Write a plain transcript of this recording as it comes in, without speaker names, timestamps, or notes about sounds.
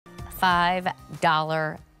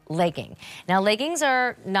$25 legging. Now, leggings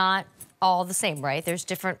are not all the same, right? There's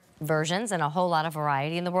different versions and a whole lot of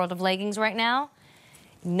variety in the world of leggings right now.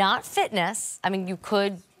 Not fitness. I mean, you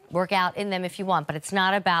could work out in them if you want, but it's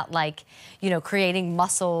not about, like, you know, creating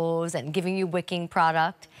muscles and giving you wicking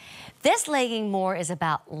product. This legging more is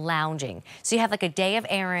about lounging. So you have like a day of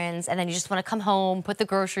errands and then you just want to come home, put the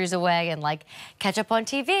groceries away and like catch up on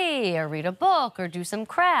TV or read a book or do some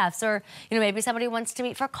crafts, or, you know, maybe somebody wants to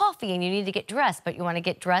meet for coffee and you need to get dressed, but you want to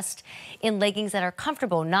get dressed in leggings that are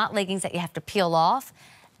comfortable, not leggings that you have to peel off.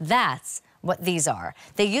 That's what these are.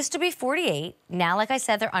 They used to be $48. Now, like I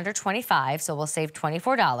said, they're under $25, so we'll save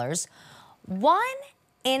 $24. One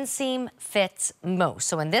inseam fits most.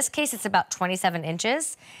 So in this case, it's about 27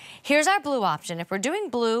 inches. Here's our blue option. If we're doing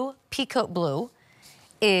blue, Peacoat Blue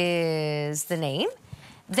is the name.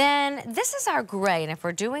 Then this is our gray, and if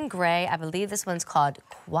we're doing gray, I believe this one's called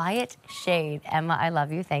Quiet Shade. Emma, I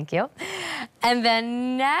love you, thank you. And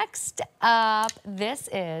then next up, this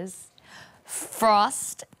is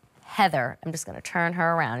Frost Heather. I'm just gonna turn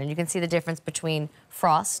her around, and you can see the difference between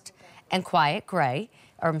Frost and Quiet Gray,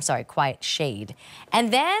 or I'm sorry, Quiet Shade.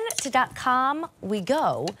 And then to .com we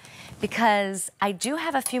go, because I do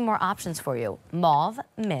have a few more options for you. Mauve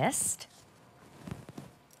Mist.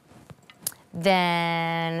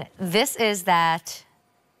 Then this is that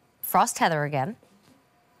Frost Heather again.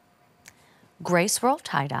 Gray Swirl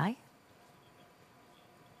Tie-Dye.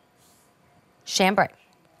 Chambray.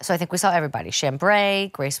 So I think we saw everybody. Chambray,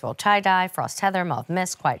 Gray Swirl Tie-Dye, Frost Heather, Mauve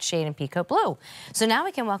Mist, Quiet Shade, and Peacoat Blue. So now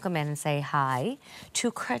we can welcome in and say hi to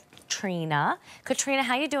Katrina. Katrina,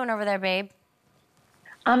 how you doing over there, babe?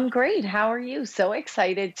 I'm great. How are you? So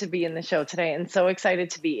excited to be in the show today, and so excited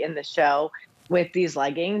to be in the show with these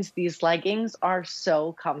leggings. These leggings are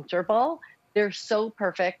so comfortable. They're so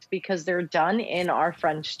perfect because they're done in our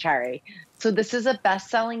French cherry. So this is a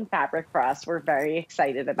best-selling fabric for us. We're very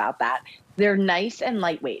excited about that. They're nice and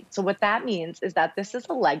lightweight. So what that means is that this is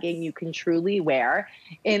a legging you can truly wear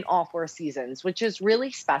in all 4 seasons, which is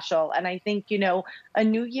really special. And I think, you know, a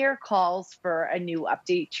new year calls for a new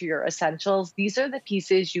update to your essentials. These are the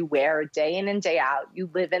pieces you wear day in and day out. You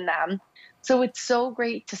live in them. So it's so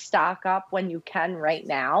great to stock up when you can right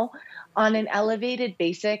now on an elevated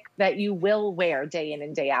basic that you will wear day in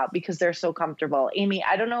and day out because they're so comfortable. Amy,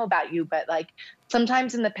 I don't know about you, but like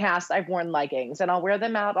sometimes in the past I've worn leggings and I'll wear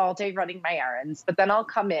them out all day running my errands, but then I'll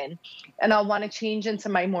come in and I'll want to change into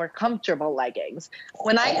my more comfortable leggings.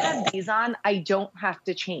 When I have these on, I don't have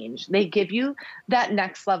to change. They give you that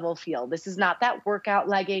next level feel. This is not that workout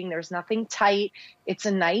legging. There's nothing tight. It's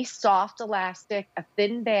a nice soft elastic, a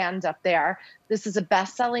thin band up there. This is a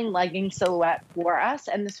best-selling legging silhouette for us,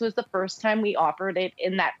 and this was the first time we offered it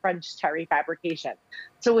in that French terry fabrication.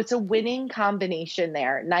 So it's a winning combination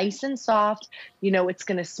there. Nice and soft, you know, it's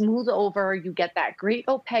gonna smooth over, you get that great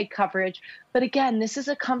opaque coverage. But again, this is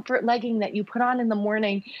a comfort legging that you put on in the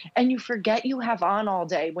morning and you forget you have on all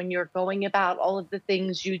day when you're going about all of the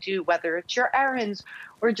things you do, whether it's your errands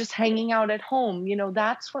or just hanging out at home. You know,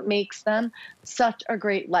 that's what makes them such a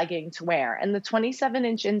great legging to wear. And the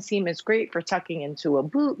 27-inch inseam is great for tucking into a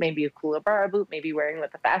boot, maybe a Koolaburra boot, maybe wearing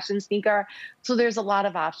with a fashion sneaker. So there's a lot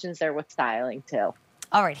of options there with styling too.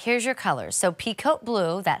 All right, here's your colors. So Peacoat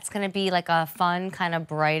Blue, that's gonna be like a fun kind of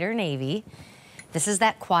brighter navy. This is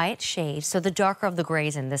that Quiet Shade, so the darker of the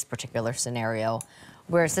grays in this particular scenario,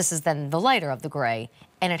 whereas this is then the lighter of the gray,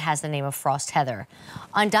 and it has the name of Frost Heather.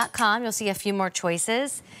 On .com, you'll see a few more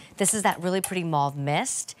choices. This is that really pretty Mauve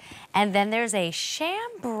Mist, and then there's a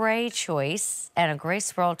chambray choice and a Gray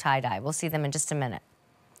Swirl Tie-Dye. We'll see them in just a minute,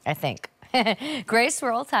 I think. Gray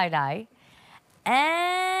Swirl Tie-Dye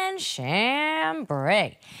and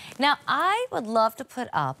chambray. Now, I would love to put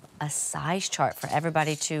up a size chart for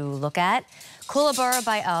everybody to look at. Koolaburra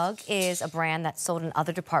by UGG is a brand that's sold in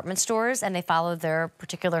other department stores, and they follow their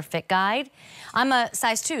particular fit guide. I'm a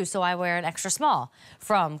size 2, so I wear an extra small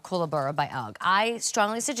from Koolaburra by UGG. I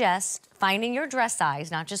strongly suggest finding your dress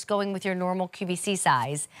size, not just going with your normal QVC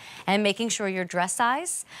size, and making sure your dress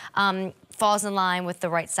size falls in line with the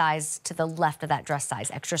right size to the left of that dress size,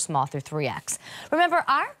 extra small through 3X. Remember,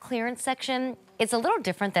 our clearance section, it's a little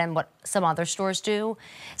different than what some other stores do.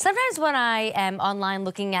 Sometimes when I am online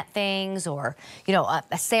looking at things, or, you know,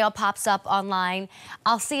 a sale pops up online,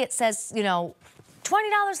 I'll see it says, you know,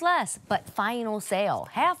 $20 less, but final sale.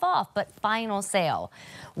 Half off, but final sale.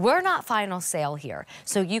 We're not final sale here,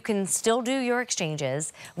 so you can still do your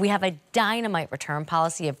exchanges. We have a dynamite return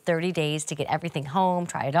policy of 30 days to get everything home,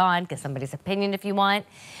 try it on, get somebody's opinion if you want.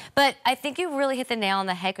 But I think you really hit the nail on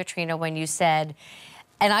the head, Katrina, when you said,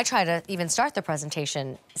 and I try to even start the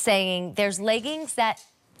presentation saying there's leggings that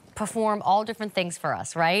perform all different things for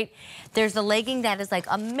us, right? There's the legging that is like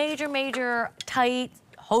a major tight,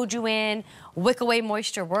 hold you in, wick away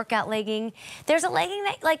moisture workout legging. There's a legging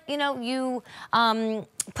that, like, you know, you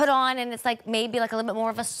put on and it's like maybe like a little bit more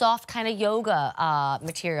of a soft kind of yoga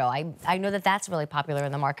material. I know that that's really popular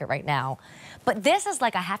in the market right now. But this is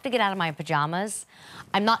like, I have to get out of my pajamas.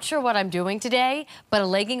 I'm not sure what I'm doing today, but a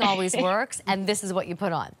legging always works, and this is what you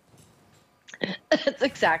put on. That's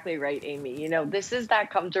exactly right, Amy. You know, this is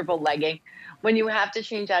that comfortable legging when you have to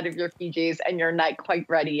change out of your PJs and you're not quite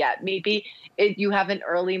ready yet. Maybe you have an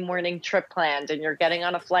early morning trip planned and you're getting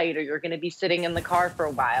on a flight, or you're going to be sitting in the car for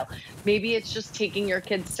a while. Maybe it's just taking your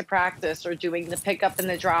kids to practice, or doing the pickup and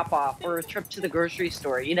the drop off, or a trip to the grocery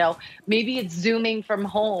store. You know, maybe it's Zooming from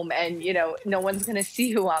home and, you know, no one's going to see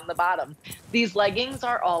you on the bottom. These leggings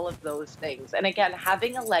are all of those things. And again,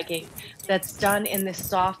 having a legging that's done in this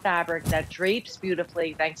soft fabric that drapes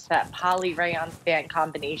beautifully thanks to that poly rayon fan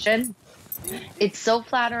combination. It's so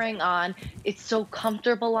flattering on, it's so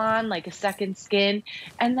comfortable on, like a second skin.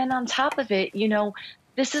 And then on top of it, you know,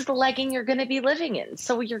 this is the legging you're going to be living in.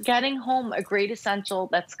 So you're getting home a great essential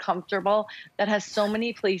that's comfortable, that has so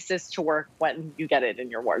many places to work when you get it in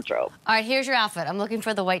your wardrobe. All right, here's your outfit. I'm looking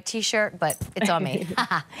for the white t-shirt, but it's on me.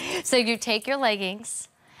 So you take your leggings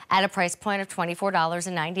at a price point of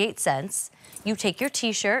 $24.98. You take your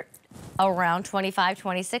t-shirt, around $25,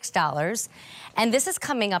 $26. And this is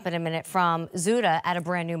coming up in a minute from Zuda at a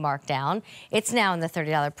brand new markdown. It's now in the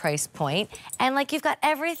 $30 price point. And like, you've got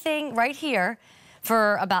everything right here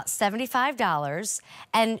for about $75,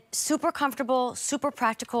 and super comfortable, super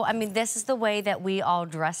practical. I mean, this is the way that we all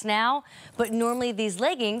dress now, but normally these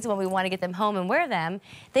leggings, when we want to get them home and wear them,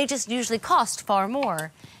 they just usually cost far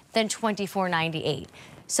more than $24.98.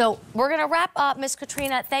 So we're gonna wrap up. Miss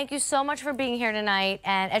Katrina, thank you so much for being here tonight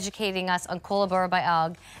and educating us on Koolaburra by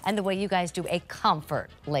UGG and the way you guys do a comfort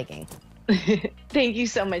legging. Thank you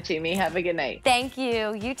so much, Amy. Have a good night. Thank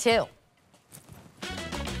you. You too.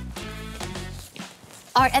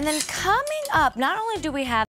 All right, and then coming up, not only do we have